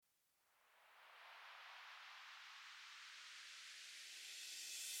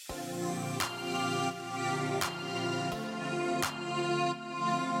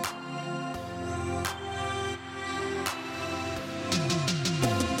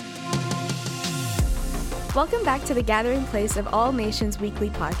Welcome back to the Gathering Place of All Nations Weekly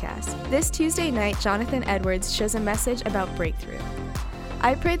podcast. This Tuesday night, Jonathan Edwards shows a message about breakthrough.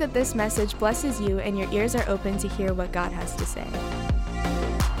 I pray that this message blesses you and your ears are open to hear what God has to say.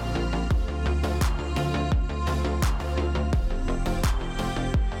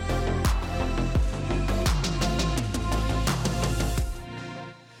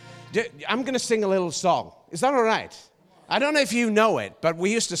 I'm going to sing a little song. Is that all right? I don't know if you know it, but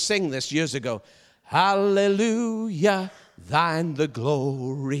we used to sing this years ago. Hallelujah, thine the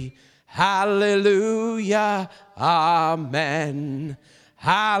glory. Hallelujah, amen.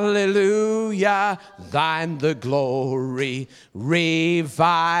 Hallelujah, thine the glory.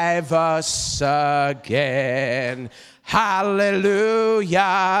 Revive us again. Hallelujah,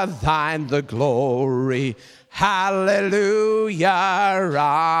 thine the glory. Hallelujah,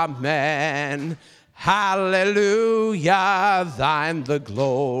 amen. Hallelujah, thine the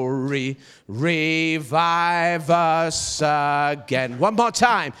glory. Revive us again. One more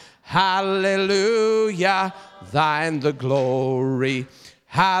time. Hallelujah, thine the glory.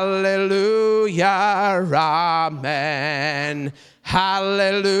 Hallelujah, amen.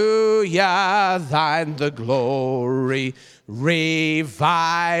 Hallelujah, thine the glory.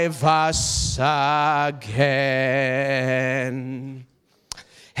 Revive us again.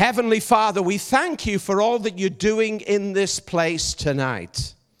 Heavenly Father, we thank you for all that you're doing in this place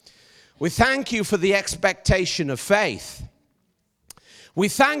tonight. We thank you for the expectation of faith. We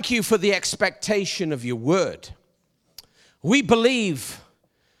thank you for the expectation of your word. We believe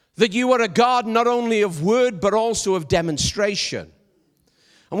that you are a God not only of word, but also of demonstration.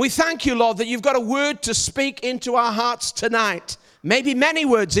 And we thank you, Lord, that you've got a word to speak into our hearts tonight. Maybe many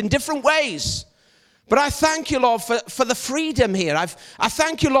words in different ways. But I thank you, Lord, for the freedom here. I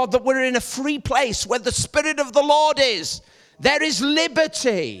thank you, Lord, that we're in a free place where the Spirit of the Lord is. There is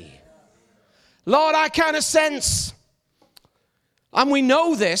liberty. Lord, I kind of sense, and we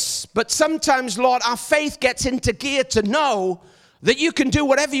know this, but sometimes, Lord, our faith gets into gear to know that you can do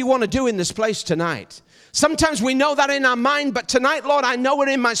whatever you want to do in this place tonight. Sometimes we know that in our mind, but tonight, Lord, I know it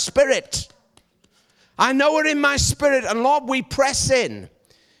in my spirit. I know it in my spirit, and Lord, we press in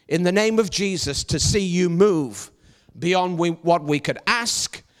the name of Jesus to see you move beyond what we could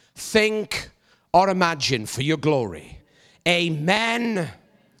ask, think, or imagine for your glory. Amen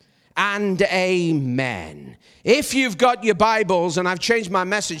and amen. If you've got your Bibles, and I've changed my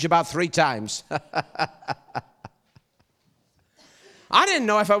message about 3 times. I didn't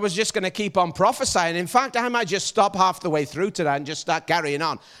know if I was just going to keep on prophesying. In fact, I might just stop half the way through today and just start carrying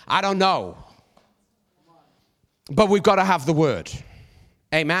on. I don't know. But we've got to have the word.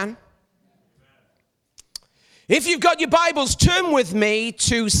 Amen? If you've got your Bibles, turn with me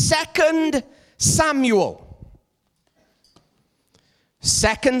to 2 Samuel.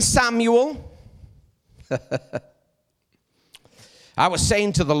 2 Samuel. I was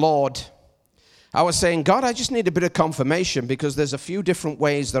saying to the Lord, God, I just need a bit of confirmation because there's a few different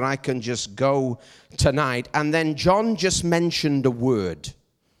ways that I can just go tonight. And then John just mentioned a word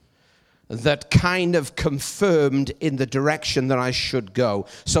that kind of confirmed in the direction that I should go.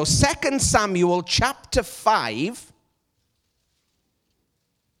 So 2 Samuel chapter 5,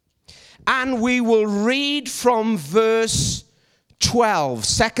 and we will read from verse 12.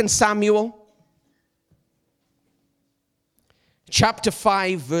 2 Samuel chapter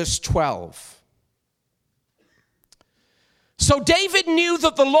 5, verse 12. So David knew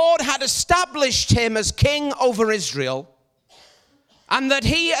that the Lord had established him as king over Israel, and that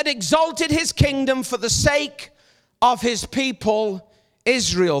he had exalted his kingdom for the sake of his people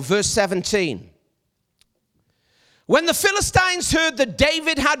Israel. Verse 17. When the Philistines heard that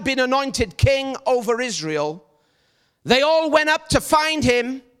David had been anointed king over Israel, they all went up to find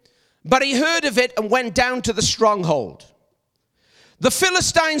him, but he heard of it and went down to the stronghold. The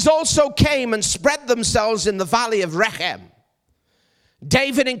Philistines also came and spread themselves in the valley of Rechem.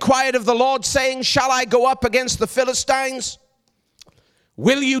 David inquired of the Lord, saying, shall I go up against the Philistines?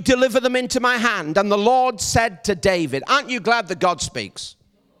 Will you deliver them into my hand? And the Lord said to David, aren't you glad that God speaks?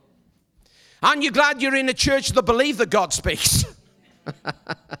 Aren't you glad you're in a church that believes that God speaks?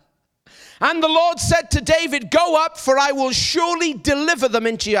 And the Lord said to David, go up, for I will surely deliver them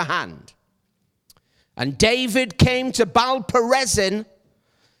into your hand. And David came to Baal-perazim,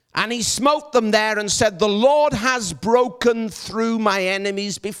 and he smote them there and said, the Lord has broken through my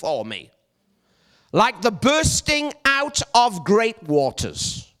enemies before me, like the bursting out of great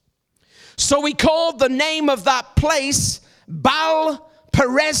waters. So he called the name of that place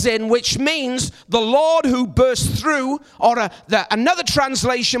Baal-perazim, which means the Lord who burst through, or another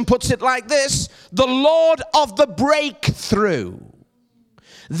translation puts it like this, the Lord of the breakthrough.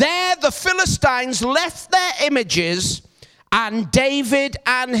 There the Philistines left their images, and David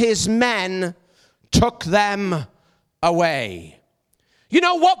and his men took them away. You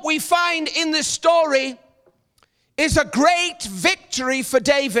know what we find in this story is a great victory for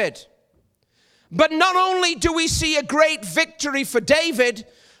David. But not only do we see a great victory for David,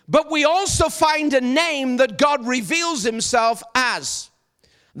 but we also find a name that God reveals himself as.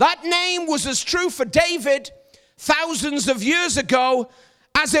 That name was as true for David thousands of years ago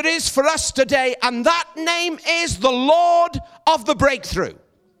as it is for us today, and that name is the Lord of the breakthrough,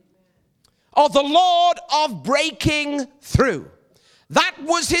 or the Lord of breaking through. That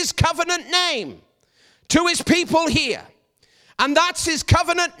was his covenant name to his people here, and that's his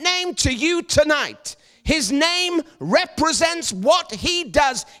covenant name to you tonight. His name represents what he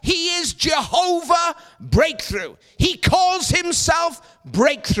does. He is Jehovah Breakthrough. He calls himself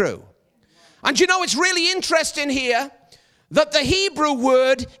Breakthrough. And you know, it's really interesting here that the Hebrew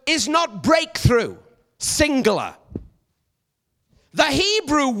word is not breakthrough, singular. The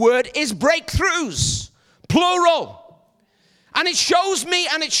Hebrew word is breakthroughs, plural. And it shows me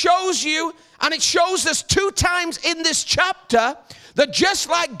and it shows you and it shows us 2 times in this chapter that just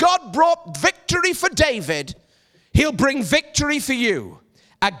like God brought victory for David, he'll bring victory for you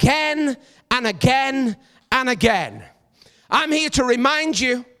again and again and again. I'm here to remind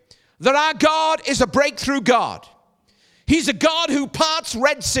you that our God is a breakthrough God. He's a God who parts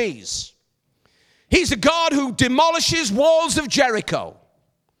Red Seas. He's a God who demolishes walls of Jericho.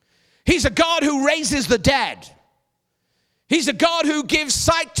 He's a God who raises the dead. He's a God who gives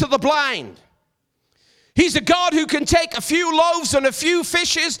sight to the blind. He's a God who can take a few loaves and a few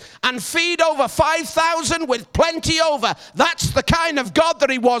fishes and feed over 5,000 with plenty over. That's the kind of God that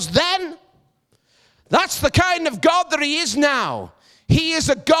he was then. That's the kind of God that he is now. He is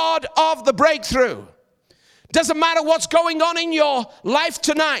a God of the breakthrough. Doesn't matter what's going on in your life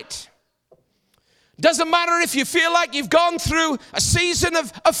tonight. Doesn't matter if you feel like you've gone through a season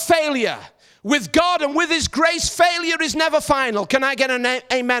of failure. With God and with his grace, failure is never final. Can I get an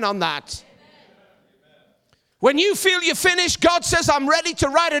amen on that? When you feel you're finished, God says, I'm ready to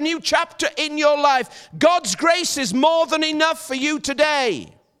write a new chapter in your life. God's grace is more than enough for you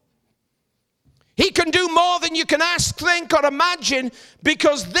today. He can do more than you can ask, think, or imagine,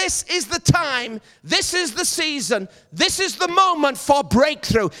 because this is the time, this is the season, this is the moment for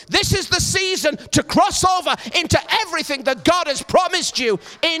breakthrough. This is the season to cross over into everything that God has promised you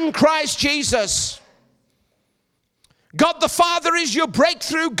in Christ Jesus. God the Father is your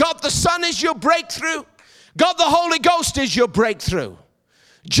breakthrough. God the Son is your breakthrough. God the Holy Ghost is your breakthrough.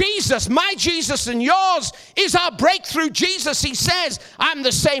 Jesus, my Jesus and yours, is our breakthrough. Jesus, he says, I'm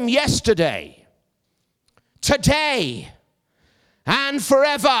the same yesterday, today, and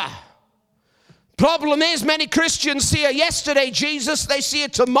forever. Problem is, many Christians see a yesterday Jesus, they see a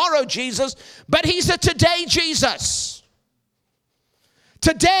tomorrow Jesus, but he's a today Jesus.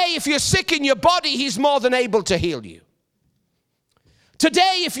 Today, if you're sick in your body, he's more than able to heal you.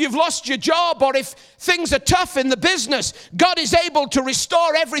 Today, if you've lost your job or if things are tough in the business, God is able to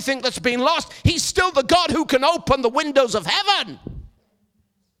restore everything that's been lost. He's still the God who can open the windows of heaven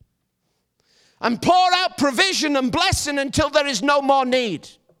and pour out provision and blessing until there is no more need.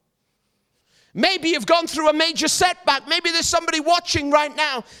 Maybe you've gone through a major setback. Maybe there's somebody watching right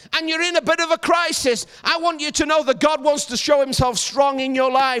now and you're in a bit of a crisis. I want you to know that God wants to show himself strong in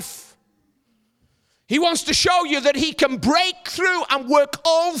your life. He wants to show you that he can break through and work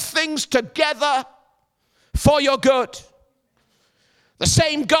all things together for your good. The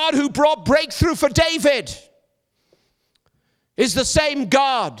same God who brought breakthrough for David is the same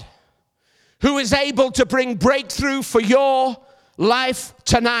God who is able to bring breakthrough for your life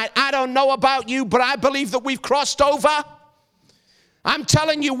tonight. I don't know about you, but I believe that we've crossed over. I'm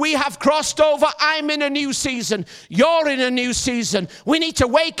telling you, we have crossed over. I'm in a new season. You're in a new season. We need to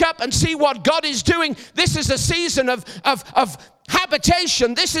wake up and see what God is doing. This is a season of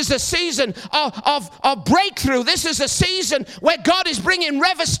habitation. This is a season of breakthrough. This is a season where God is bringing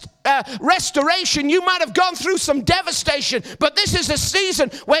restoration. You might have gone through some devastation, but this is a season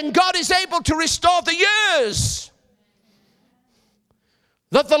when God is able to restore the years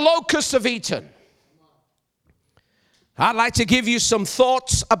that the locusts have eaten. I'd like to give you some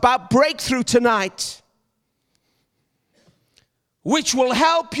thoughts about breakthrough tonight, which will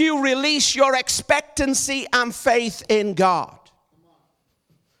help you release your expectancy and faith in God.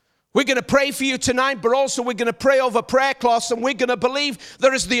 We're going to pray for you tonight, but also we're going to pray over prayer cloths, and we're going to believe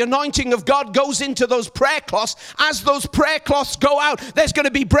there is the anointing of God goes into those prayer cloths. As those prayer cloths go out, there's going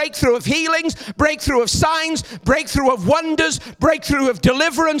to be breakthrough of healings, breakthrough of signs, breakthrough of wonders, breakthrough of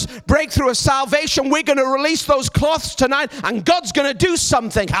deliverance, breakthrough of salvation. We're going to release those cloths tonight, and God's going to do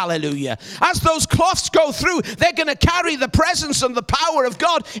something. Hallelujah. As those cloths go through, they're going to carry the presence and the power of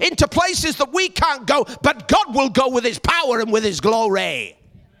God into places that we can't go, but God will go with his power and with his glory.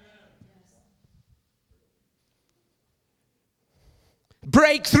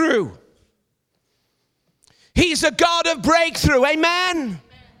 Breakthrough. He's a God of breakthrough. Amen.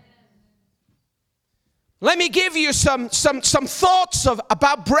 Let me give you some thoughts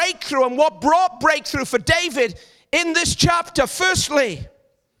about breakthrough and what brought breakthrough for David in this chapter. Firstly,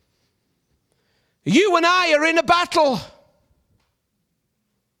 you and I are in a battle.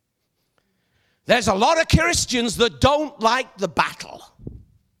 There's a lot of Christians that don't like the battle.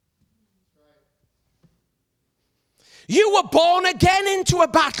 You were born again into a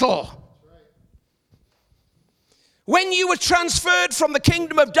battle. When you were transferred from the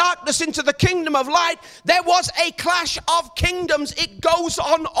kingdom of darkness into the kingdom of light, there was a clash of kingdoms. It goes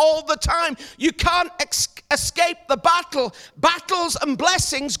on all the time. You can't escape the battle. Battles and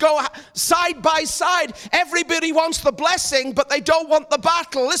blessings go side by side. Everybody wants the blessing, but they don't want the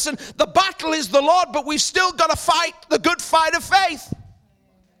battle. Listen, the battle is the Lord, but we've still got to fight the good fight of faith.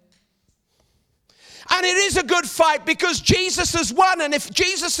 And it is a good fight because Jesus has won. And if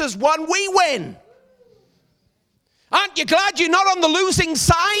Jesus has won, we win. Aren't you glad you're not on the losing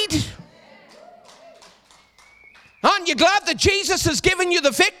side? Aren't you glad that Jesus has given you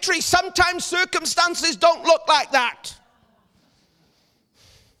the victory? Sometimes circumstances don't look like that.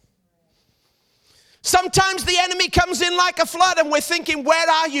 Sometimes the enemy comes in like a flood and we're thinking, where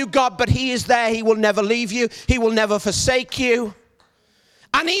are you, God? But he is there. He will never leave you. He will never forsake you.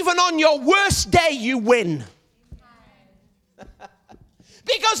 And even on your worst day, you win.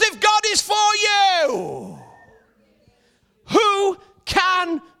 Because if God is for you, who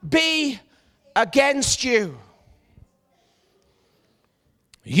can be against you?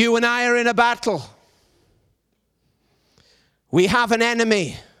 You and I are in a battle. We have an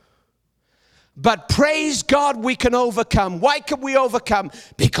enemy. But praise God, we can overcome. Why can we overcome?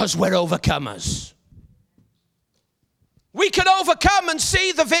 Because we're overcomers. We can overcome and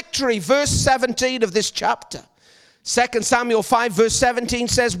see the victory. Verse 17 of this chapter. 2 Samuel 5 verse 17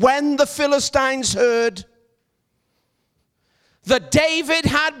 says, when the Philistines heard that David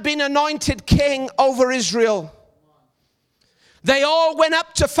had been anointed king over Israel, they all went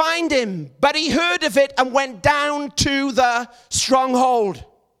up to find him, but he heard of it and went down to the stronghold.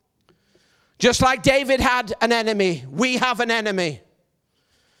 Just like David had an enemy, we have an enemy.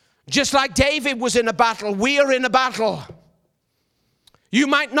 Just like David was in a battle, we are in a battle. You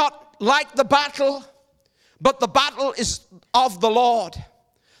might not like the battle, but the battle is of the Lord.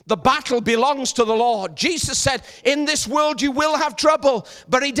 The battle belongs to the Lord. Jesus said, in this world you will have trouble,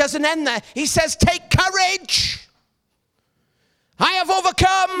 but he doesn't end there. He says, take courage. I have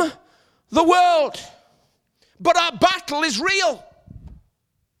overcome the world, but our battle is real.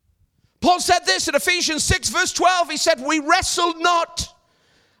 Paul said this in Ephesians 6 verse 12. He said, we wrestle not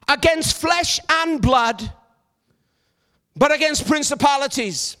against flesh and blood, but against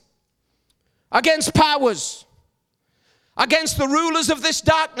principalities, against powers, against the rulers of this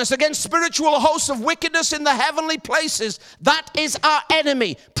darkness, against spiritual hosts of wickedness in the heavenly places. That is our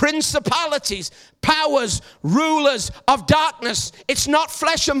enemy. Principalities, powers, rulers of darkness. It's not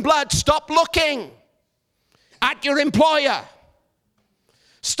flesh and blood. Stop looking at your employer.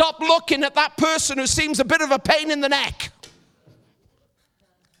 Stop looking at that person who seems a bit of a pain in the neck.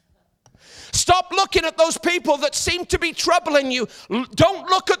 Stop looking at those people that seem to be troubling you. Don't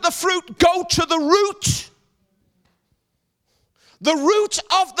look at the fruit. Go to the root. The root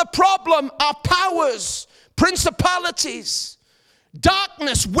of the problem are powers, principalities,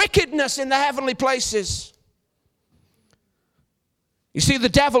 darkness, wickedness in the heavenly places. You see, the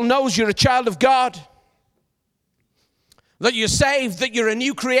devil knows you're a child of God, that you're saved, that you're a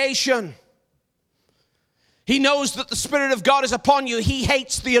new creation. He knows that the Spirit of God is upon you. He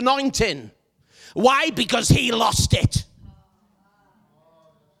hates the anointing. Why? Because he lost it.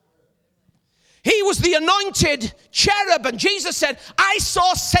 He was the anointed cherub, and Jesus said, I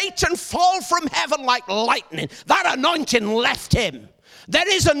saw Satan fall from heaven like lightning. That anointing left him. There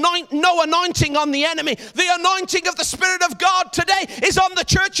is no anointing on the enemy. The anointing of the Spirit of God today is on the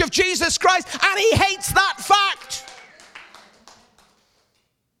church of Jesus Christ, and he hates that fact.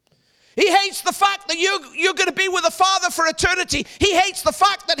 He hates hates the fact that you're going to be with the Father for eternity. He hates the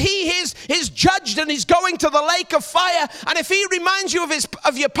fact that he is judged and he's going to the lake of fire. And if he reminds you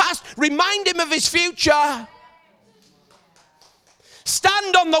of your past, remind him of his future.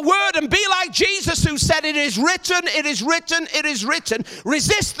 Stand on the word and be like Jesus, who said, it is written, it is written, it is written.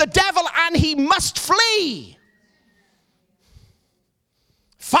 Resist the devil and he must flee.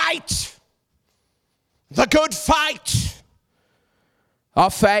 Fight the good fight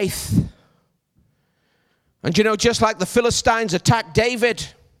of faith. And you know, just like the Philistines attacked David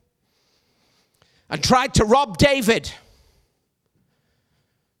and tried to rob David,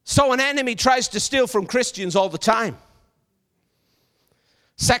 so an enemy tries to steal from Christians all the time.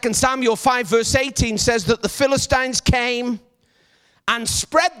 2 Samuel 5 verse 18 says that the Philistines came and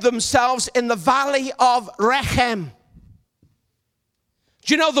spread themselves in the valley of Rechem.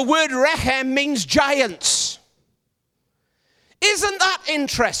 Do you know the word Rechem means giants? Isn't that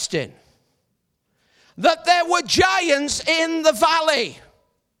interesting? That there were giants in the valley.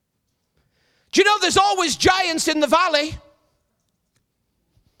 Do you know there's always giants in the valley?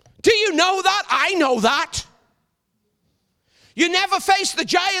 Do you know that? I know that. You never face the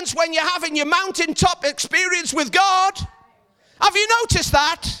giants when you're having your mountaintop experience with God. Have you noticed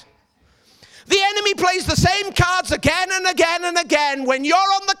that? The enemy plays the same cards again and again and again. When you're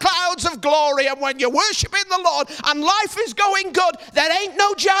on the clouds of glory and when you're worshiping the Lord and life is going good, there ain't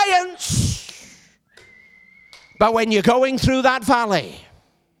no giants. But when you're going through that valley,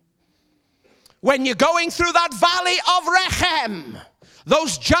 when you're going through that valley of Rechem,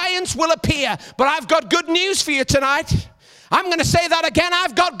 those giants will appear. But I've got good news for you tonight. I'm going to say that again.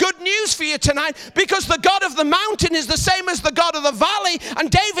 I've got good news for you tonight, because the God of the mountain is the same as the God of the valley. And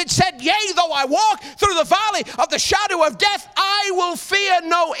David said, yea, though I walk through the valley of the shadow of death, I will fear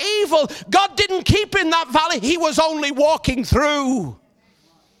no evil. God didn't keep in that valley. He was only walking through.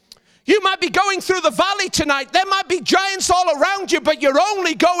 You might be going through the valley tonight. There might be giants all around you, but you're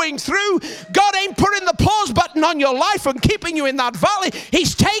only going through. God ain't putting the pause button on your life and keeping you in that valley.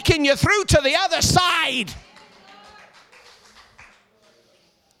 He's taking you through to the other side.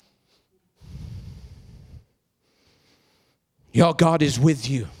 Your God is with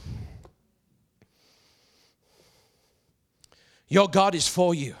you. Your God is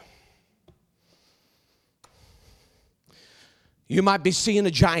for you. You might be seeing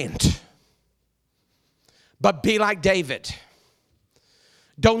a giant, but be like David.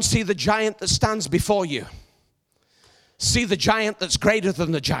 Don't see the giant that stands before you. See the giant that's greater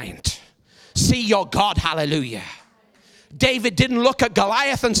than the giant. See your God, hallelujah. David didn't look at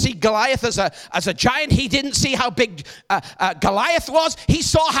Goliath and see Goliath as a giant. He didn't see how big Goliath was. He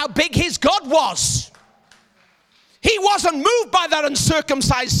saw how big his God was. He wasn't moved by that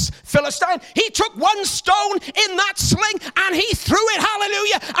uncircumcised Philistine. He took one stone in that sling and he threw it,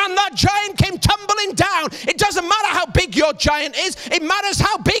 hallelujah, and that giant came tumbling down. It doesn't matter how big your giant is. It matters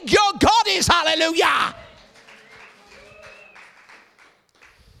how big your God is, hallelujah.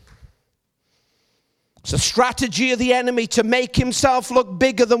 It's a strategy of the enemy to make himself look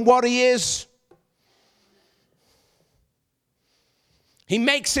bigger than what he is. He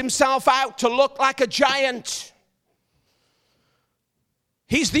makes himself out to look like a giant.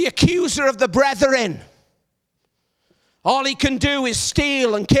 He's the accuser of the brethren. All he can do is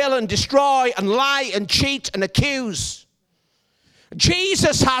steal and kill and destroy and lie and cheat and accuse.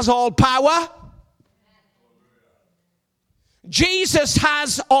 Jesus has all power. Jesus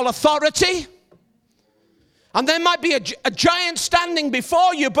has all authority. And there might be a giant standing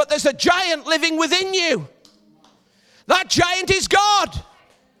before you, but there's a giant living within you. That giant is God.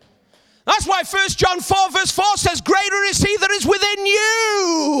 That's why 1 John 4 verse 4 says, greater is he that is within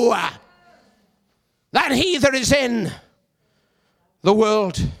you than he that is in the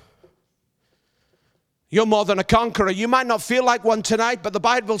world. You're more than a conqueror. You might not feel like one tonight, but the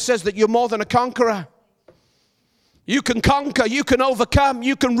Bible says that you're more than a conqueror. You can conquer, you can overcome,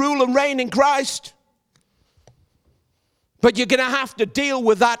 you can rule and reign in Christ. But you're going to have to deal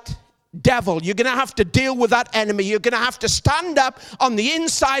with that devil. You're going to have to deal with that enemy. You're going to have to stand up on the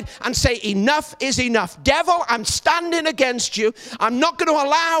inside and say, enough is enough. Devil, I'm standing against you. I'm not going to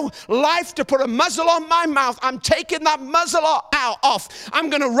allow life to put a muzzle on my mouth. I'm taking that muzzle off. I'm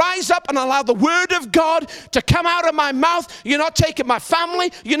going to rise up and allow the word of God to come out of my mouth. You're not taking my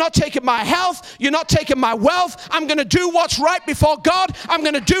family. You're not taking my health. You're not taking my wealth. I'm going to do what's right before God. I'm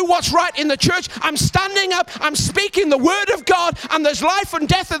going to do what's right in the church. I'm standing up. I'm speaking the word of God, and there's life and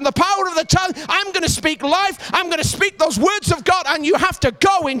death in the power of the tongue. I'm going to speak life. I'm going to speak those words of God, and you have to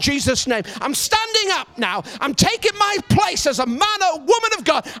go in Jesus' name. I'm standing up now. I'm taking my place as a man or woman of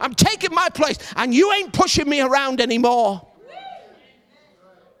God. I'm taking my place, and you ain't pushing me around anymore.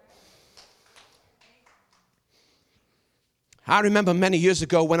 I remember many years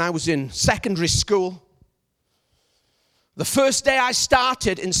ago when I was in secondary school, the first day I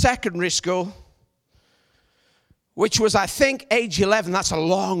started in secondary school, which was, I think, age 11. That's a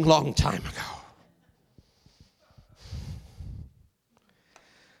long, long time ago.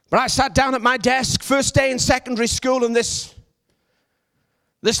 But I sat down at my desk, first day in secondary school, and this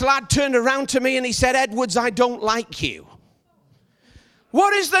lad turned around to me and he said, "Edwards, I don't like you."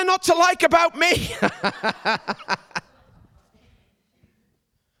 What is there not to like about me?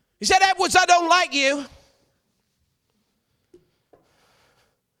 He said, "Edwards, I don't like you.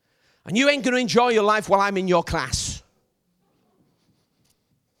 And you ain't going to enjoy your life while I'm in your class."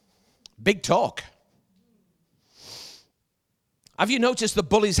 Big talk. Have you noticed the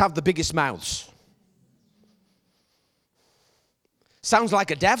bullies have the biggest mouths? Sounds like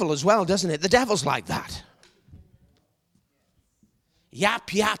a devil as well, doesn't it? The devil's like that.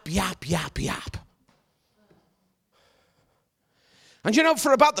 Yap, yap, yap, yap, yap. And you know,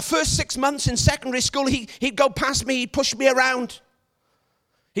 for about the first 6 months in secondary school, he'd go past me, he'd push me around.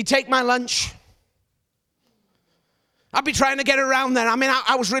 He'd take my lunch. I'd be trying to get around there. I mean,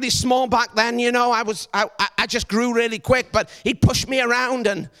 I was really small back then, you know. I just grew really quick, but he'd push me around,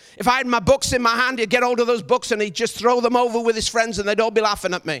 and if I had my books in my hand, he'd get hold of those books and he'd just throw them over with his friends and they'd all be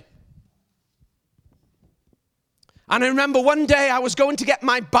laughing at me. And I remember one day I was going to get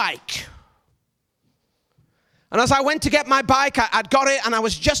my bike. And as I went to get my bike, I'd got it and I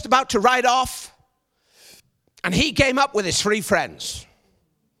was just about to ride off. And he came up with his 3 friends.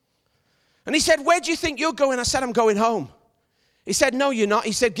 And he said, "Where do you think you're going?" I said, "I'm going home." He said, "No, you're not."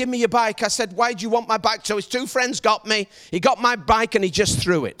 He said, "Give me your bike." I said, "Why do you want my bike?" So his 2 friends got me. He got my bike and he just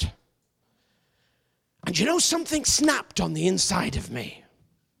threw it. And you know, something snapped on the inside of me.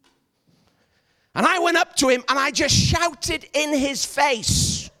 And I went up to him and I just shouted in his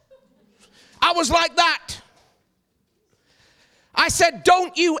face. I was like that. I said,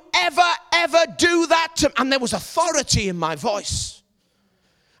 "Don't you ever do that to me." And there was authority in my voice.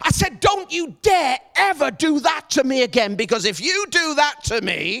 I said, "Don't you dare ever do that to me again, because if you do that to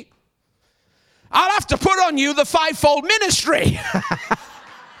me, I'll have to put on you the 5-fold ministry."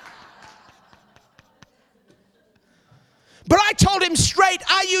 But I told him straight,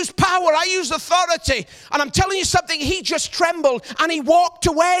 I use power, I use authority. And I'm telling you something, he just trembled and he walked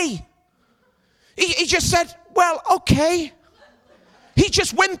away. He just said, "Well, okay." He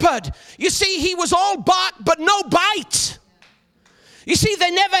just whimpered. You see, he was all bark but no bite. You see, they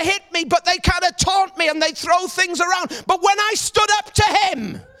never hit me, but they kind of taunt me and they throw things around. But when I stood up to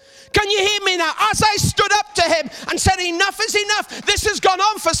him, can you hear me now? As I stood up to him and said, "Enough is enough. This has gone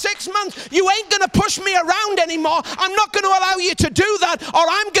on for 6 months. You ain't going to push me around anymore. I'm not going to allow you to do that, or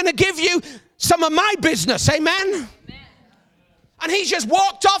I'm going to give you some of my business." Amen? And he just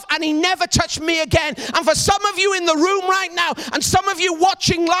walked off and he never touched me again. And for some of you in the room right now, and some of you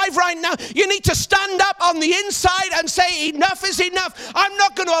watching live right now, you need to stand up on the inside and say, "Enough is enough. I'm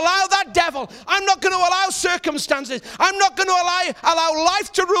not going to allow that devil. I'm not going to allow circumstances. I'm not going to allow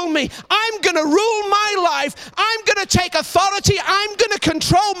life to rule me. I'm going to rule my life. I'm going to take authority. I'm going to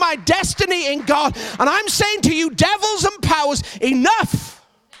control my destiny in God." And I'm saying to you, devils and powers, enough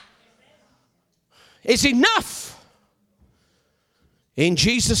is enough. In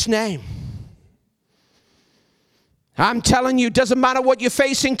Jesus' name. I'm telling you, doesn't matter what you're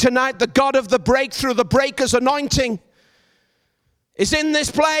facing tonight, the God of the breakthrough, the breaker's anointing is in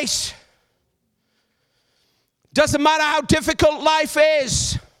this place. Doesn't matter how difficult life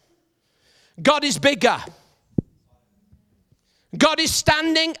is, God is bigger. God is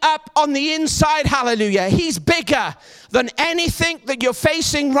standing up on the inside, hallelujah. He's bigger than anything that you're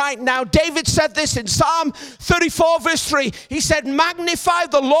facing right now. David said this in Psalm 34 verse 3. He said, "Magnify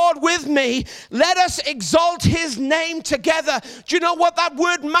the Lord with me. Let us exalt his name together." Do you know what that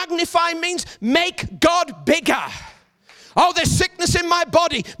word magnify means? Make God bigger. Oh, there's sickness in my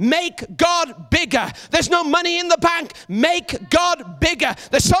body. Make God bigger. There's no money in the bank. Make God bigger.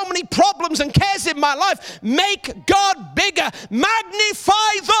 There's so many problems and cares in my life. Make God bigger.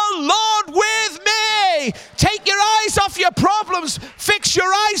 Magnify the Lord with me. Take your eyes off your problems. Fix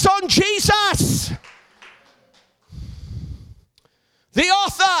your eyes on Jesus, the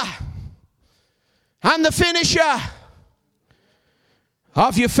author and the finisher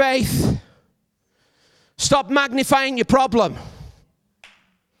of your faith. Stop magnifying your problem.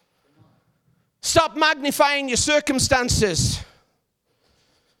 Stop magnifying your circumstances.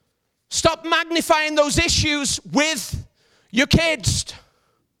 Stop magnifying those issues with your kids.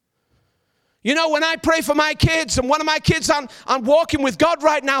 You know, when I pray for my kids, and one of my kids aren't walking with God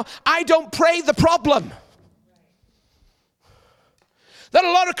right now, I don't pray the problem. That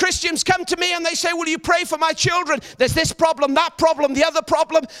a lot of Christians come to me and they say, will you pray for my children? There's this problem, that problem, the other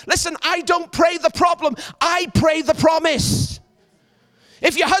problem. Listen, I don't pray the problem. I pray the promise.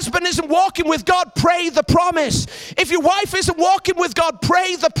 If your husband isn't walking with God, pray the promise. If your wife isn't walking with God,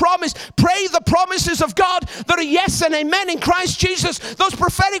 pray the promise. Pray the promises of God that are yes and amen in Christ Jesus. Those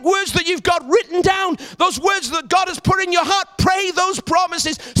prophetic words that you've got written down, those words that God has put in your heart, pray those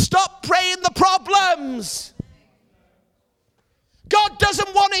promises. Stop praying the problems. God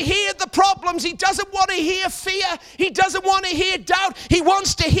doesn't want to hear the problems. He doesn't want to hear fear. He doesn't want to hear doubt. He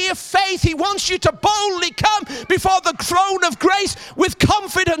wants to hear faith. He wants you to boldly come before the throne of grace with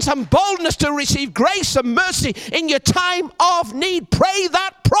confidence and boldness to receive grace and mercy in your time of need. Pray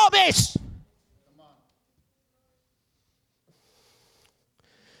that promise.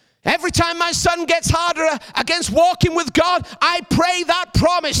 Every time my son gets harder against walking with God, I pray that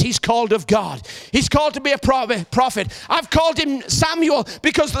promise. He's called of God. He's called to be a prophet. I've called him Samuel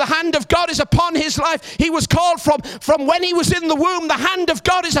because the hand of God is upon his life. He was called from when he was in the womb. The hand of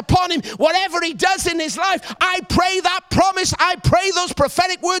God is upon him. Whatever he does in his life, I pray that promise. I pray those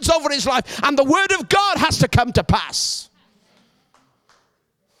prophetic words over his life. And the word of God has to come to pass.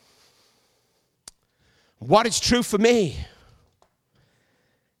 What is true for me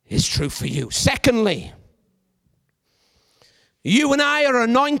is true for you. Secondly, you and I are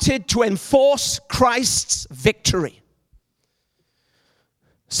anointed to enforce Christ's victory.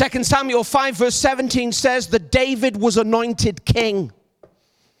 2 Samuel 5 verse 17 says that David was anointed king.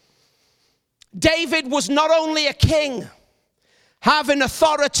 David was not only a king, having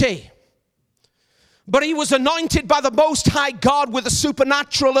authority, but he was anointed by the Most High God with a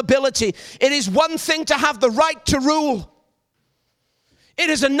supernatural ability. It is one thing to have the right to rule. It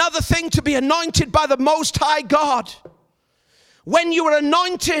is another thing to be anointed by the Most High God. When you are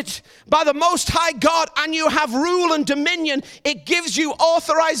anointed by the Most High God and you have rule and dominion, it gives you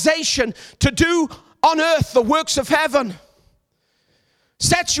authorization to do on earth the works of heaven.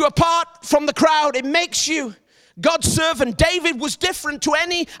 Sets you apart from the crowd. It makes you God's servant. David was different to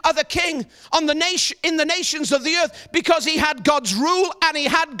any other king in the nations of the earth because he had God's rule and he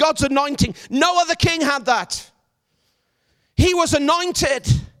had God's anointing. No other king had that. He was anointed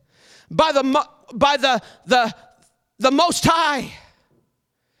by the Most High.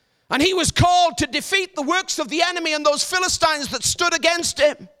 And he was called to defeat the works of the enemy and those Philistines that stood against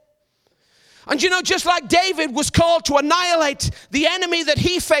him. And you know, just like David was called to annihilate the enemy that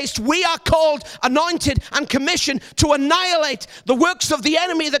he faced, we are called, anointed, and commissioned to annihilate the works of the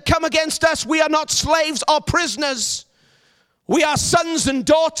enemy that come against us. We are not slaves or prisoners. We are sons and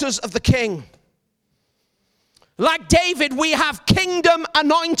daughters of the King. Like David, we have kingdom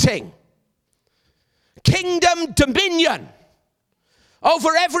anointing, kingdom dominion over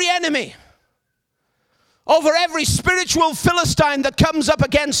every enemy, over every spiritual Philistine that comes up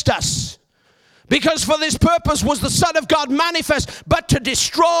against us. Because for this purpose was the Son of God manifest, but to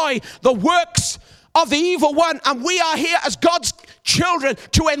destroy the works of the evil one. And we are here as God's children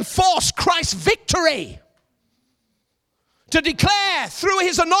to enforce Christ's victory, to declare through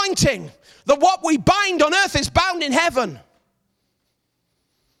his anointing that what we bind on earth is bound in heaven.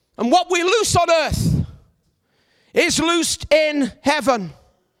 And what we loose on earth is loosed in heaven.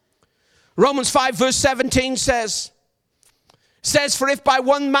 Romans 5 verse 17 says, for if by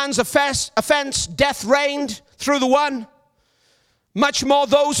one man's offense death reigned through the one, much more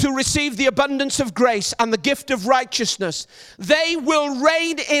those who receive the abundance of grace and the gift of righteousness, they will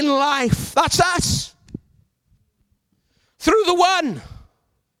reign in life. That's us. Through the one,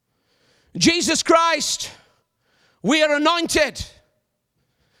 Jesus Christ. We are anointed.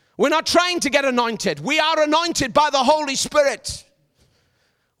 We're not trying to get anointed. We are anointed by the Holy Spirit.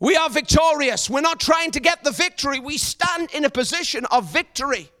 We are victorious. We're not trying to get the victory. We stand in a position of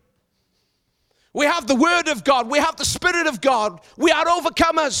victory. We have the Word of God. We have the Spirit of God. We are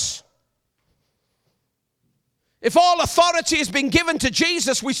overcomers. If all authority has been given to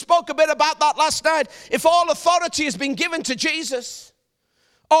Jesus, we spoke a bit about that last night. If all authority has been given to Jesus,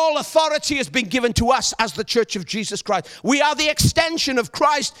 all authority has been given to us as the church of Jesus Christ. We are the extension of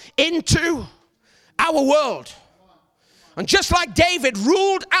Christ into our world. And just like David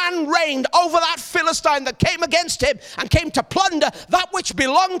ruled and reigned over that Philistine that came against him and came to plunder that which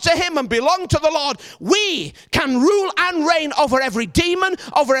belonged to him and belonged to the Lord, we can rule and reign over every demon,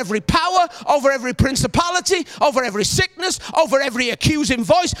 over every power, over every principality, over every sickness, over every accusing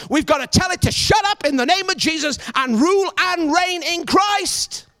voice. We've got to tell it to shut up in the name of Jesus and rule and reign in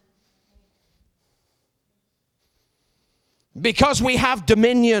Christ. Because we have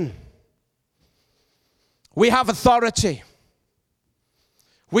dominion. We have authority.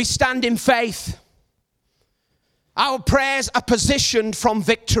 We stand in faith. Our prayers are positioned from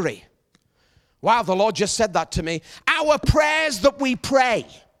victory. Wow, the Lord just said that to me. Our prayers that we pray,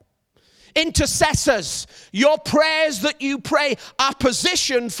 intercessors, your prayers that you pray are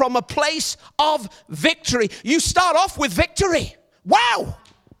positioned from a place of victory. You start off with victory. Wow.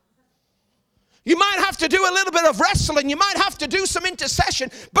 You might have to do a little bit of wrestling. You might have to do some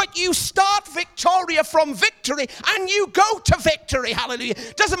intercession. But you start Victoria from victory and you go to victory. Hallelujah.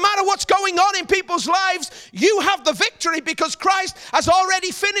 Doesn't matter what's going on in people's lives. You have the victory because Christ has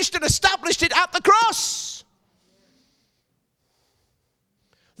already finished and established it at the cross.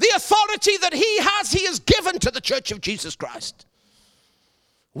 The authority that he has given to the church of Jesus Christ.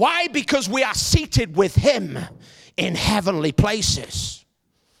 Why? Because we are seated with him in heavenly places.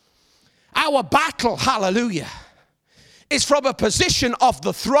 Our battle, hallelujah, is from a position of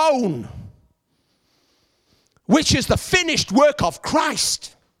the throne, which is the finished work of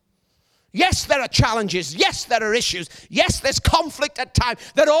Christ. Yes, there are challenges. Yes, there are issues. Yes, there's conflict at times.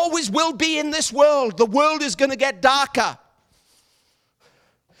 There always will be in this world. The world is going to get darker.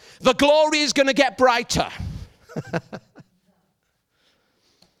 The glory is going to get brighter. But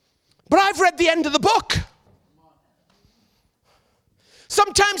I've read the end of the book.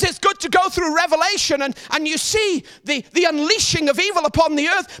 Sometimes it's good to go through Revelation and you see the unleashing of evil upon the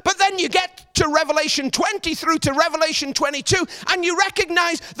earth, but then you get to Revelation 20 through to Revelation 22 and you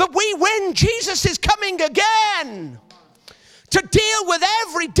recognize that we win. Jesus is coming again to deal with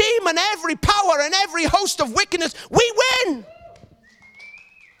every demon, every power, and every host of wickedness. We win.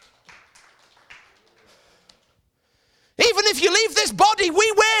 Even if you leave this body,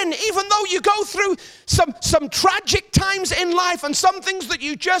 we win. Even though you go through some tragic times in life and some things that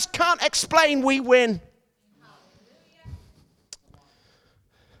you just can't explain, we win.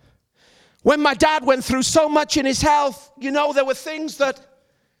 When my dad went through so much in his health, you know, there were things that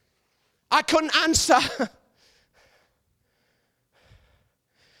I couldn't answer.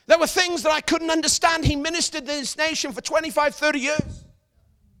 There were things that I couldn't understand. He ministered in this nation for 25, 30 years.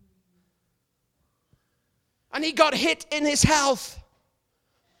 And he got hit in his health.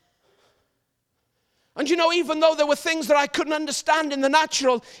 And you know, even though there were things that I couldn't understand in the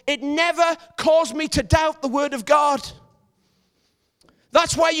natural, it never caused me to doubt the word of God.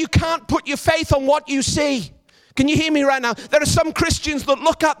 That's why you can't put your faith on what you see. Can you hear me right now? There are some Christians that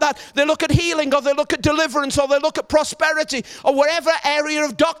look at that. They look at healing, or they look at deliverance, or they look at prosperity, or whatever area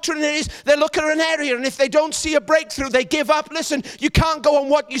of doctrine it is. They look at an area, and if they don't see a breakthrough, they give up. Listen, you can't go on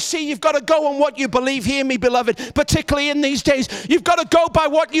what you see. You've got to go on what you believe. Hear me, beloved, particularly in these days. You've got to go by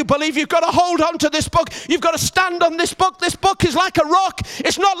what you believe. You've got to hold on to this book. You've got to stand on this book. This book is like a rock.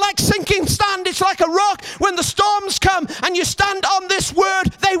 It's not like sinking sand. It's like a rock. When the storms come and you stand on this word,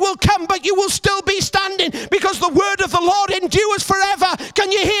 they will come, but you will still be standing because the word of the Lord endures forever.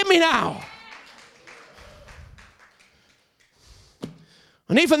 Can you hear me now?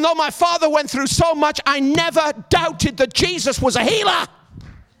 And even though my father went through so much, I never doubted that Jesus was a healer.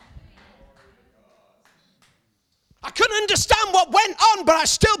 I couldn't understand what went on, but I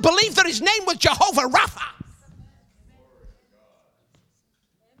still believed that his name was Jehovah Rapha.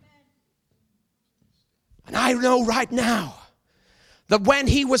 And I know right now that when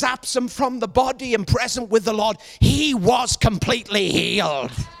he was absent from the body and present with the Lord, he was completely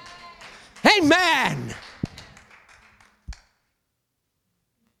healed. Amen.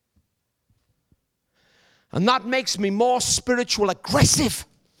 And that makes me more spiritual aggressive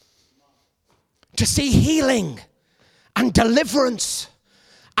to see healing and deliverance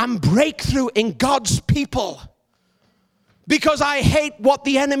and breakthrough in God's people. Because I hate what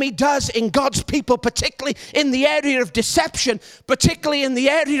the enemy does in God's people, particularly in the area of deception, particularly in the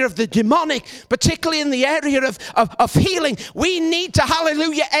area of the demonic, particularly in the area of healing. We need to,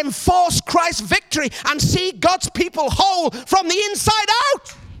 hallelujah, enforce Christ's victory and see God's people whole from the inside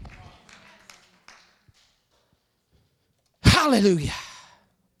out. Hallelujah.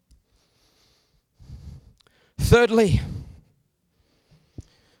 Thirdly,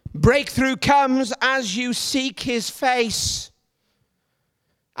 breakthrough comes as you seek his face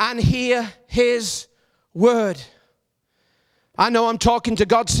and hear his word. I know I'm talking to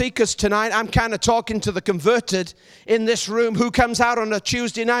God seekers tonight. I'm kind of talking to the converted in this room. Who comes out on a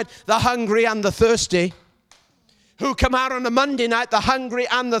Tuesday night? The hungry and the thirsty. Who come out on a Monday night? The hungry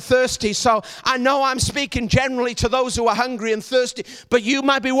and the thirsty. So I know I'm speaking generally to those who are hungry and thirsty, but you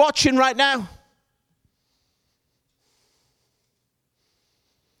might be watching right now.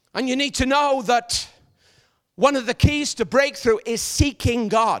 And you need to know that one of the keys to breakthrough is seeking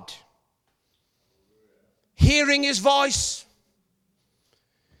God. Hearing his voice.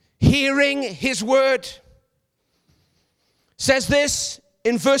 Hearing his word. Says this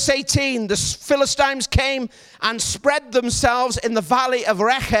in verse 18, the Philistines came and spread themselves in the valley of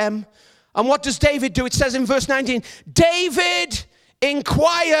Rechem. And what does David do? It says in verse 19, David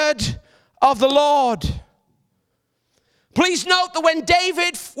inquired of the Lord. Please note that when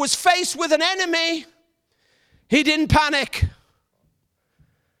David was faced with an enemy, he didn't panic.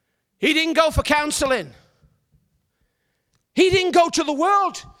 He didn't go for counseling. He didn't go to the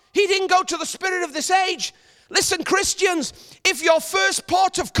world. He didn't go to the spirit of this age. Listen, Christians, if your first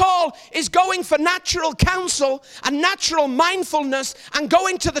port of call is going for natural counsel and natural mindfulness and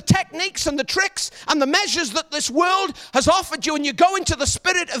going to the techniques and the tricks and the measures that this world has offered you, and you go into the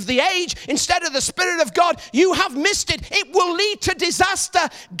spirit of the age instead of the spirit of God, you have missed it. It will lead to disaster.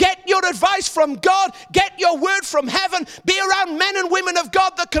 Get your advice from God. Get your word from heaven. Be around men and women of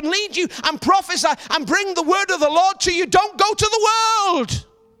God that can lead you and prophesy and bring the word of the Lord to you. Don't go to the world.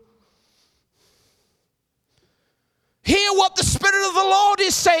 Hear what the Spirit of the Lord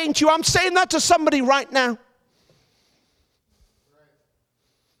is saying to you. I'm saying that to somebody right now.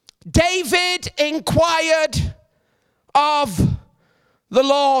 David inquired of the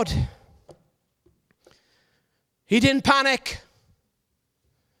Lord. He didn't panic.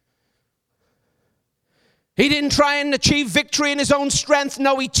 He didn't try and achieve victory in his own strength.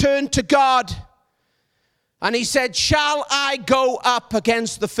 No, he turned to God. And he said, shall I go up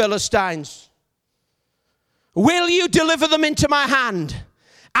against the Philistines? Will you deliver them into my hand?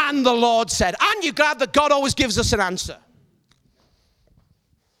 And the Lord said, aren't you glad that God always gives us an answer?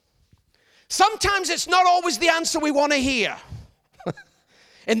 Sometimes it's not always the answer we want to hear.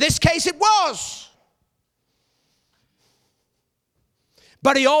 In this case, it was.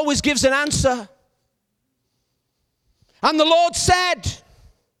 But he always gives an answer. And the Lord said,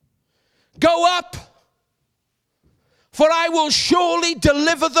 go up, for I will surely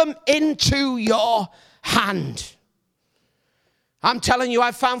deliver them into your hand. I'm telling you,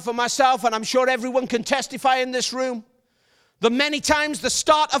 I've found for myself, and I'm sure everyone can testify in this room, that many times the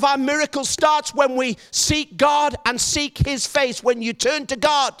start of our miracle starts when we seek God and seek his face, when you turn to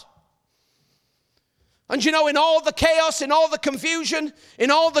God. And you know, in all the chaos, in all the confusion,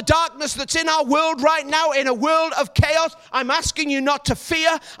 in all the darkness that's in our world right now, in a world of chaos, I'm asking you not to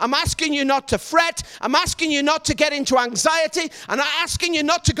fear. I'm asking you not to fret. I'm asking you not to get into anxiety. And I'm asking you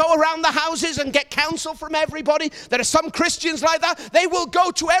not to go around the houses and get counsel from everybody. There are some Christians like that. They will go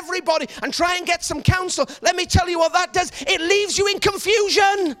to everybody and try and get some counsel. Let me tell you what that does. It leaves you in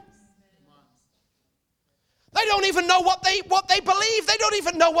confusion. They don't even know what they believe. They don't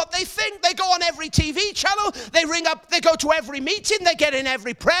even know what they think. They go on every TV channel. They ring up. They go to every meeting. They get in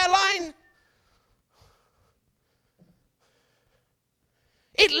every prayer line.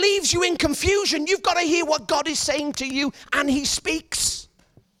 It leaves you in confusion. You've got to hear what God is saying to you, and he speaks.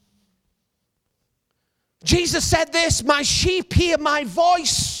 Jesus said this, my sheep hear my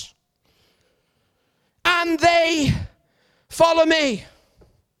voice, and they follow me.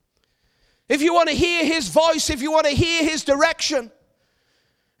 If you want to hear his voice, if you want to hear his direction,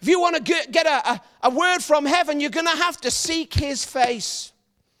 if you want to get a word from heaven, you're going to have to seek his face.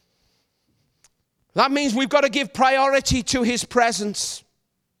 That means we've got to give priority to his presence.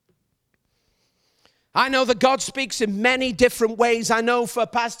 I know that God speaks in many different ways. I know for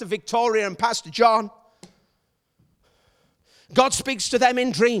Pastor Victoria and Pastor John, God speaks to them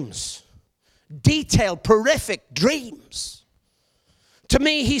in dreams. Detailed, horrific dreams. To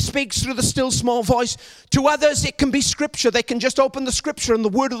me, he speaks through the still small voice. To others, it can be scripture. They can just open the scripture and the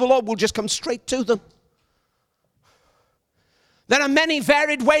word of the Lord will just come straight to them. There are many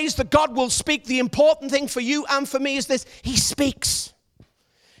varied ways that God will speak. The important thing for you and for me is this. He speaks.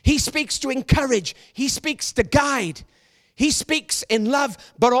 He speaks to encourage. He speaks to guide. He speaks in love,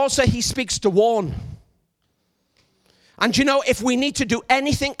 but also he speaks to warn. And you know, if we need to do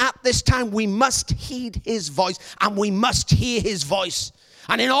anything at this time, we must heed his voice and we must hear his voice.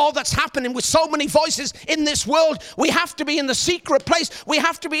 And in all that's happening with so many voices in this world, we have to be in the secret place. We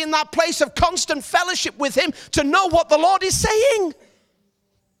have to be in that place of constant fellowship with him to know what the Lord is saying.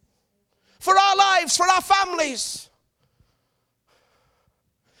 For our lives, for our families,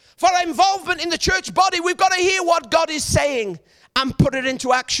 for our involvement in the church body, we've got to hear what God is saying and put it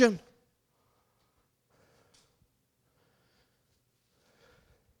into action.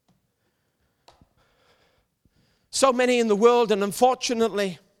 So many in the world, and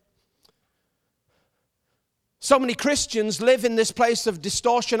unfortunately, so many Christians live in this place of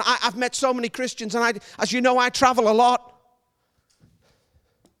distortion. I've met so many Christians, and as you know, I travel a lot.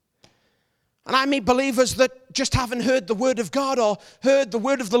 And I meet believers that just haven't heard the word of God or heard the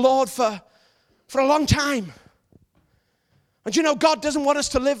word of the Lord for a long time. And you know, God doesn't want us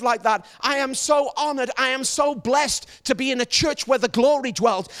to live like that. I am so honored. I am so blessed to be in a church where the glory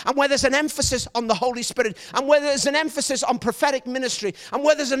dwells and where there's an emphasis on the Holy Spirit and where there's an emphasis on prophetic ministry and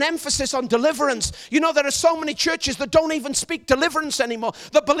where there's an emphasis on deliverance. You know, there are so many churches that don't even speak deliverance anymore,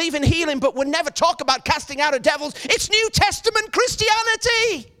 that believe in healing but would never talk about casting out of devils. It's New Testament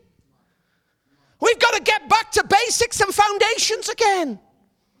Christianity. We've got to get back to basics and foundations again.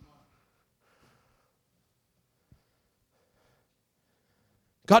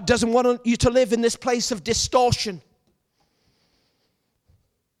 God doesn't want you to live in this place of distortion.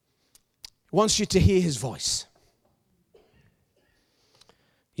 He wants you to hear his voice.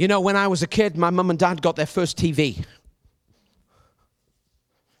 You know, when I was a kid, my mum and dad got their first TV.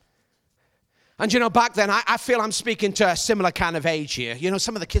 And you know, back then, I feel I'm speaking to a similar kind of age here. You know,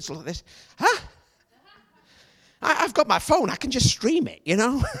 some of the kids look at this. Huh? I've got my phone. I can just stream it, you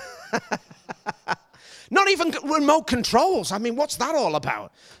know. Not even remote controls. I mean, what's that all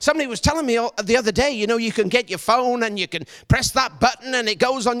about? Somebody was telling me the other day, you know, you can get your phone and you can press that button and it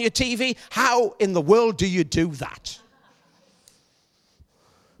goes on your TV. How in the world do you do that?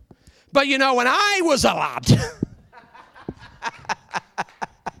 But you know, when I was a lad,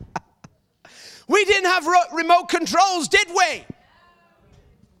 we didn't have remote controls, did we?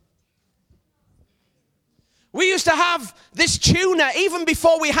 We used to have this tuner, even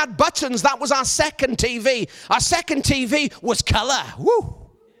before we had buttons. That was our second TV. Our second TV was color. Woo!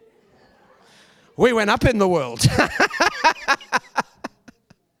 We went up in the world.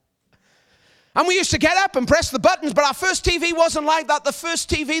 And we used to get up and press the buttons, but our first TV wasn't like that. The first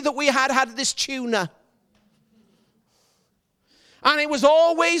TV that we had this tuner. And it was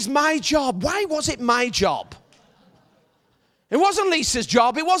always my job. Why was it my job? It wasn't Lisa's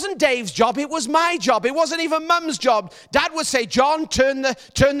job. It wasn't Dave's job. It was my job. It wasn't even Mum's job. Dad would say, John, turn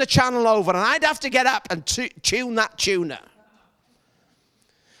the channel over. And I'd have to get up and tune that tuner.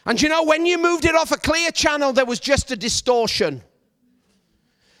 And you know, when you moved it off a clear channel, there was just a distortion.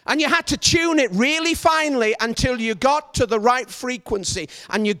 And you had to tune it really finely until you got to the right frequency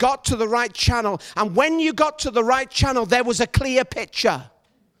and you got to the right channel. And when you got to the right channel, there was a clear picture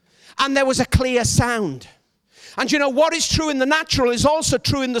and there was a clear sound. And you know, what is true in the natural is also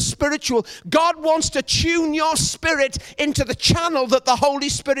true in the spiritual. God wants to tune your spirit into the channel that the Holy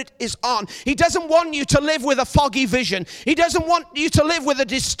Spirit is on. He doesn't want you to live with a foggy vision. He doesn't want you to live with a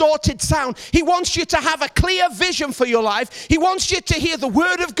distorted sound. He wants you to have a clear vision for your life. He wants you to hear the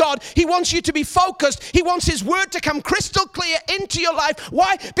word of God. He wants you to be focused. He wants his word to come crystal clear into your life.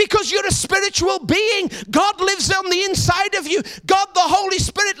 Why? Because you're a spiritual being. God lives on the inside of you. God, the Holy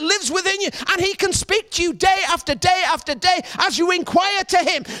Spirit, lives within you, and he can speak to you day after day after day as you inquire to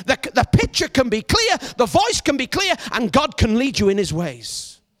him. The picture can be clear, the voice can be clear, and God can lead you in his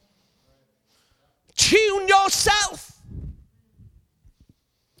ways. Tune yourself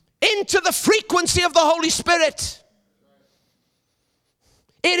into the frequency of the Holy Spirit.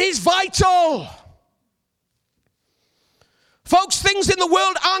 It is vital. Folks, things in the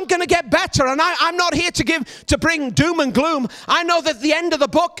world aren't going to get better, and I'm not here to bring doom and gloom. I know that the end of the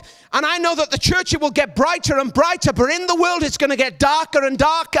book, and I know that the church, it will get brighter and brighter, but in the world it's going to get darker and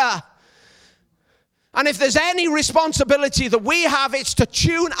darker. And if there's any responsibility that we have, it's to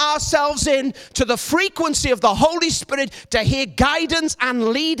tune ourselves in to the frequency of the Holy Spirit to hear guidance and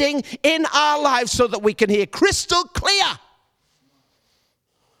leading in our lives so that we can hear crystal clear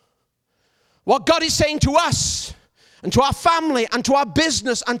what God is saying to us, and to our family, and to our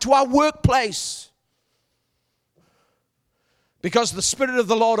business, and to our workplace. Because the Spirit of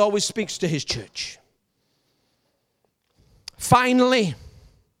the Lord always speaks to his church. Finally,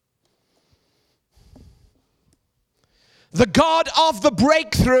 the God of the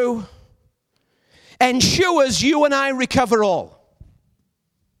breakthrough ensures you and I recover all.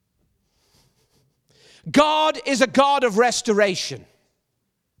 God is a God of restoration.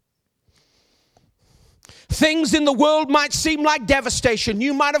 Things in the world might seem like devastation.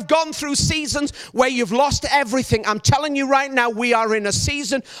 You might have gone through seasons where you've lost everything. I'm telling you right now, we are in a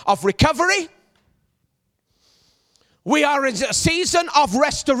season of recovery. We are in a season of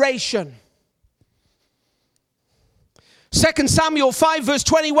restoration. 2 Samuel 5 verse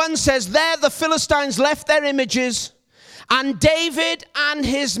 21 says, there the Philistines left their images, and David and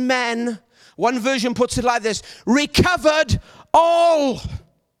his men, one version puts it like this, recovered all.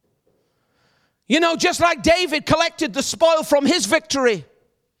 You know, just like David collected the spoil from his victory,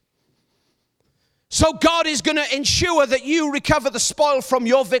 so God is going to ensure that you recover the spoil from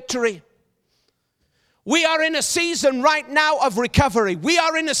your victory. We are in a season right now of recovery. We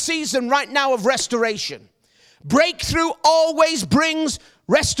are in a season right now of restoration. Breakthrough always brings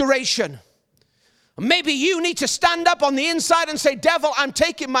restoration. Maybe you need to stand up on the inside and say, devil, I'm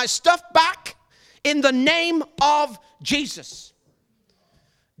taking my stuff back in the name of Jesus.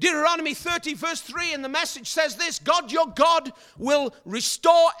 Deuteronomy 30 verse 3 in the Message says this: God, your God, will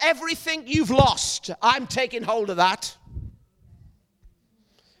restore everything you've lost. I'm taking hold of that.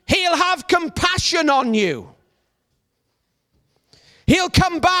 He'll have compassion on you. He'll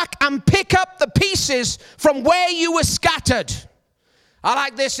come back and pick up the pieces from where you were scattered. I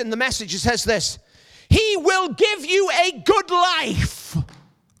like this in the Message. It says this: He will give you a good life.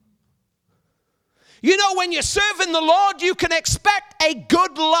 You know, when you're serving the Lord, you can expect a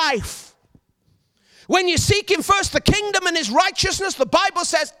good life. When you seek Him first, the kingdom and His righteousness, the Bible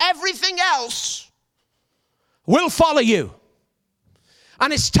says everything else will follow you.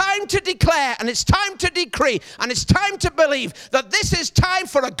 And it's time to declare, and it's time to decree, and it's time to believe that this is time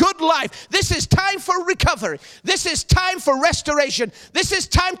for a good life. This is time for recovery. This is time for restoration. This is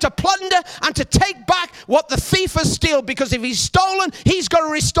time to plunder and to take back what the thief has stolen, because if he's stolen, he's going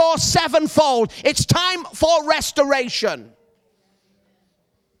to restore sevenfold. It's time for restoration.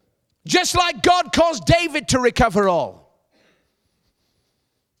 Just like God caused David to recover all.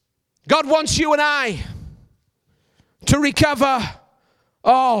 God wants you and I to recover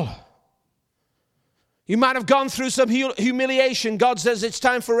all. You might have gone through some humiliation. God says it's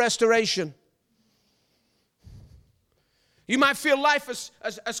time for restoration. You might feel life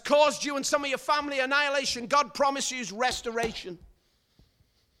has caused you and some of your family annihilation. God promises restoration.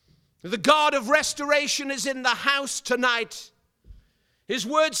 The God of restoration is in the house tonight. His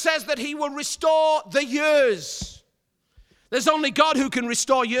word says that He will restore the years. There's only God who can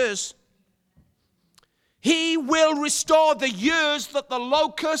restore years. He will restore the years that the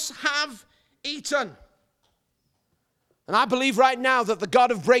locusts have eaten. And I believe right now that the God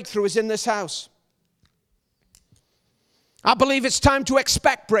of breakthrough is in this house. I believe it's time to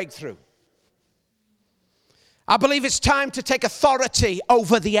expect breakthrough. I believe it's time to take authority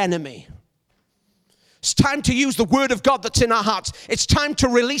over the enemy. It's time to use the word of God that's in our hearts. It's time to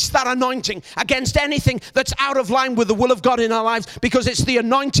release that anointing against anything that's out of line with the will of God in our lives, because it's the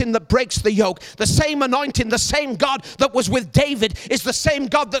anointing that breaks the yoke. The same anointing, the same God that was with David is the same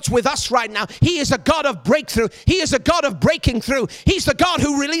God that's with us right now. He is a God of breakthrough. He is a God of breaking through. He's the God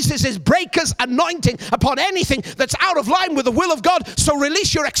who releases His breaker's anointing upon anything that's out of line with the will of God. So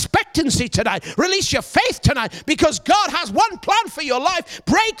release your expectancy tonight. Release your faith tonight, because God has one plan for your life.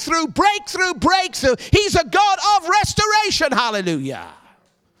 Breakthrough, breakthrough, breakthrough. He's a God of restoration. Hallelujah.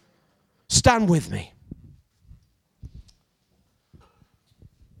 Stand with me.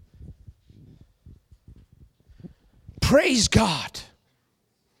 Praise God.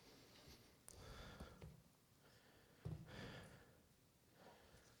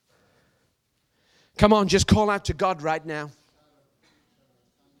 Come on, just call out to God right now.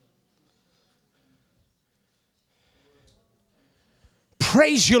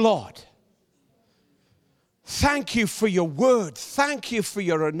 Praise you, Lord. Thank you for your word. Thank you for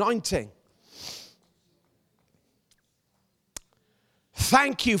your anointing.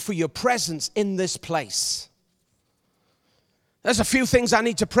 Thank you for your presence in this place. There's a few things I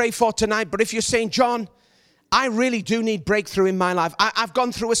need to pray for tonight, but if you're saying, John, I really do need breakthrough in my life. I've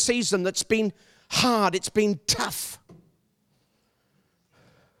gone through a season that's been hard. It's been tough.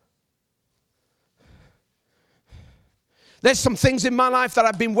 There's some things in my life that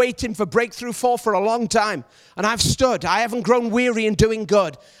I've been waiting for breakthrough for a long time. And I've stood. I haven't grown weary in doing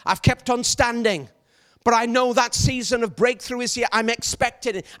good. I've kept on standing. But I know that season of breakthrough is here. I'm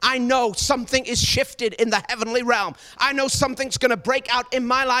expecting it. I know something is shifted in the heavenly realm. I know something's going to break out in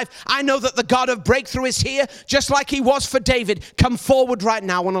my life. I know that the God of breakthrough is here, just like He was for David. Come forward right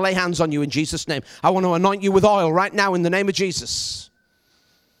now. I want to lay hands on you in Jesus' name. I want to anoint you with oil right now in the name of Jesus.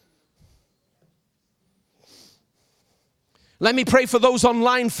 Let me pray for those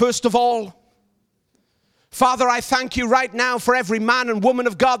online first of all. Father, I thank you right now for every man and woman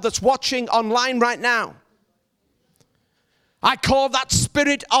of God that's watching online right now. I call that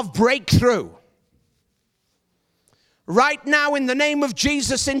spirit of breakthrough right now in the name of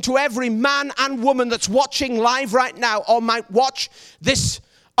Jesus into every man and woman that's watching live right now, or might watch this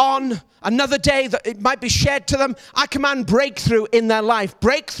on another day that it might be shared to them. I command breakthrough in their life,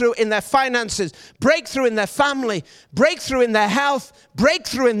 breakthrough in their finances, breakthrough in their family, breakthrough in their health,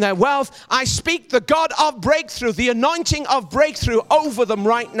 breakthrough in their wealth. I speak the God of breakthrough, the anointing of breakthrough over them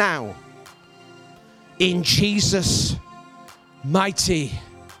right now. In Jesus' mighty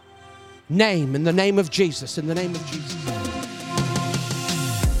name, in the name of Jesus, in the name of Jesus.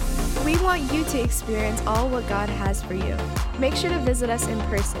 We want you to experience all what God has for you. Make sure to visit us in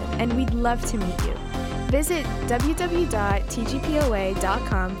person, and we'd love to meet you. Visit www.tgpoa.com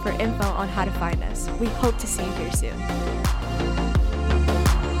for info on how to find us. We hope to see you here soon.